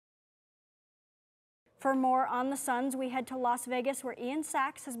For more on the Suns, we head to Las Vegas, where Ian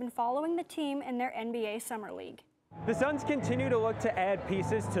Sachs has been following the team in their NBA Summer League. The Suns continue to look to add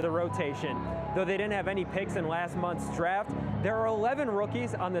pieces to the rotation. Though they didn't have any picks in last month's draft, there are 11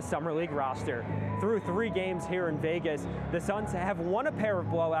 rookies on the Summer League roster. Through 3 games here in Vegas, the Suns have won a pair of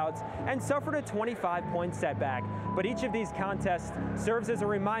blowouts and suffered a 25-point setback. But each of these contests serves as a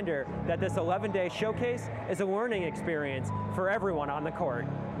reminder that this 11-day showcase is a learning experience for everyone on the court.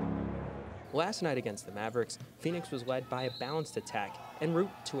 Last night against the Mavericks, Phoenix was led by a balanced attack en route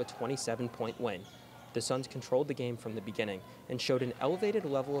to a 27-point win. The Suns controlled the game from the beginning and showed an elevated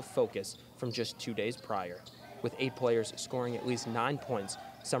level of focus from just 2 days prior. With 8 players scoring at least 9 points,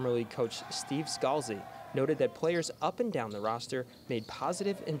 Summer League coach Steve Scalzi noted that players up and down the roster made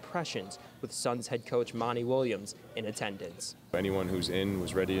positive impressions, with Suns head coach Monty Williams in attendance. Anyone who's in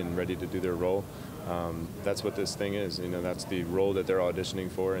was ready to do their role. That's what this thing is. That's the role that they're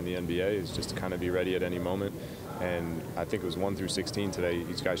auditioning for in the NBA, is just to kind of be ready at any moment. And I think it was 1 through 16 today.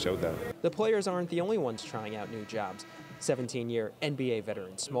 Each guy showed that. The players aren't the only ones trying out new jobs. 17-year NBA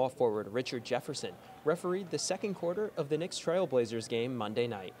veteran small forward Richard Jefferson refereed the second quarter of the Knicks Trailblazers game Monday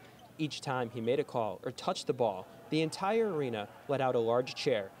night. Each time he made a call or touched the ball, the entire arena let out a large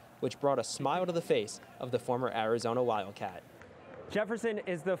cheer, which brought a smile to the face of the former Arizona Wildcat. Jefferson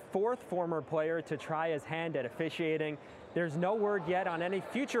is the 4th former player to try his hand at officiating. There's no word yet on any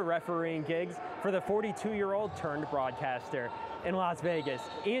future refereeing gigs for the 42-year-old turned broadcaster. In Las Vegas,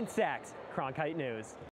 Ian Sachs, Cronkite News.